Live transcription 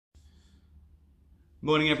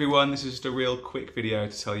Morning everyone, this is just a real quick video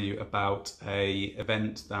to tell you about an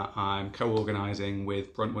event that I'm co-organising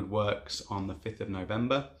with Bruntwood Works on the 5th of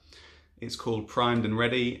November. It's called Primed and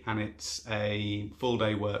Ready, and it's a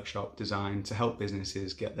full-day workshop designed to help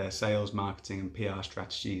businesses get their sales, marketing and PR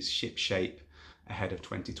strategies ship-shape ahead of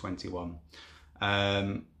 2021.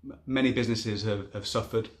 Many businesses have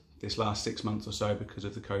suffered this last 6 months or so because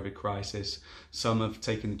of the COVID crisis. Some have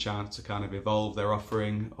taken the chance to kind of evolve their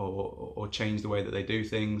offering or change the way that they do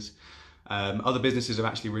things. Other businesses have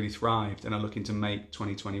actually really thrived and are looking to make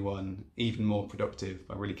 2021 even more productive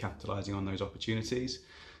by really capitalising on those opportunities.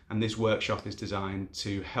 And this workshop is designed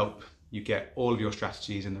to help you get all of your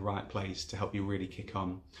strategies in the right place to help you really kick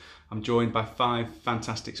on. I'm joined by 5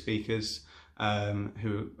 fantastic speakers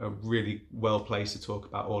who are really well placed to talk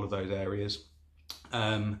about all of those areas.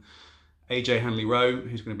 AJ Hanley-Rowe,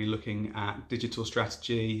 who's going to be looking at digital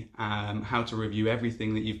strategy, how to review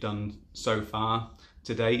everything that you've done so far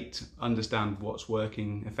to date, understand what's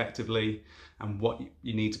working effectively and what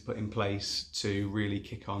you need to put in place to really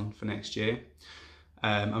kick on for next year.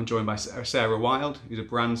 I'm joined by Sarah Wild, who's a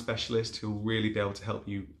brand specialist who will really be able to help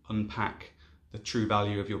you unpack the true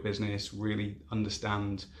value of your business, really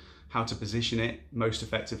understand how to position it most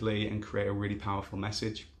effectively and create a really powerful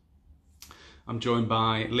message. I'm joined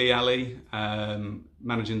by Lee Alley,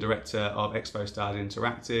 Managing Director of Expo Stars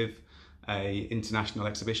Interactive, a international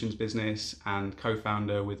exhibitions business, and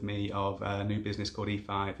co-founder with me of a new business called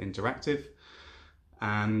E5 Interactive.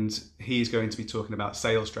 And he's going to be talking about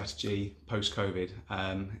sales strategy post-COVID.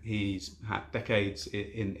 He's had decades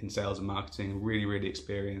in sales and marketing, really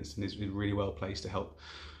experienced, and is really well placed to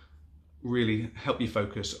really help you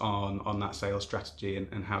focus on that sales strategy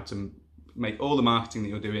and how to make all the marketing that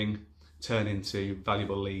you're doing turn into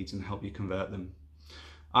valuable leads and help you convert them.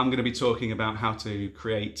 I'm going to be talking about how to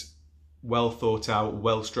create well thought out,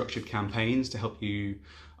 well structured campaigns to help you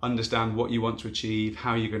understand what you want to achieve,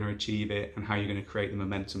 how you're going to achieve it, and how you're going to create the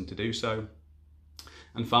momentum to do so.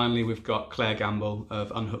 And finally, we've got Claire Gamble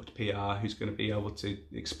of Unhooked PR, who's going to be able to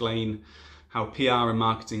explain how PR and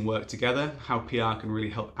marketing work together, how PR can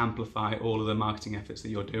really help amplify all of the marketing efforts that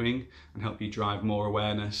you're doing and help you drive more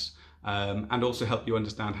awareness, and also help you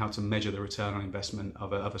understand how to measure the return on investment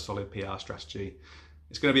of a solid PR strategy.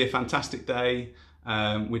 It's going to be a fantastic day.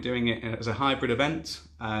 We're doing it as a hybrid event,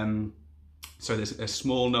 so there's a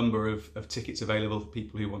small number of tickets available for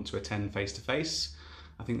people who want to attend face-to-face.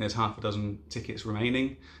 I think there's half a dozen tickets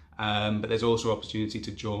remaining, but there's also opportunity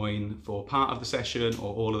to join for part of the session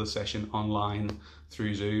or all of the session online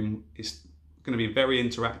through Zoom. It's going to be very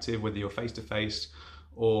interactive, whether you're face-to-face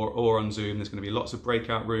or on Zoom. There's going to be lots of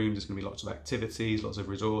breakout rooms, there's going to be lots of activities, lots of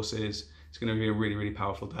resources. It's going to be a really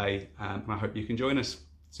powerful day, and I hope you can join us.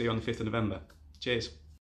 See you on the 5th of November. Cheers.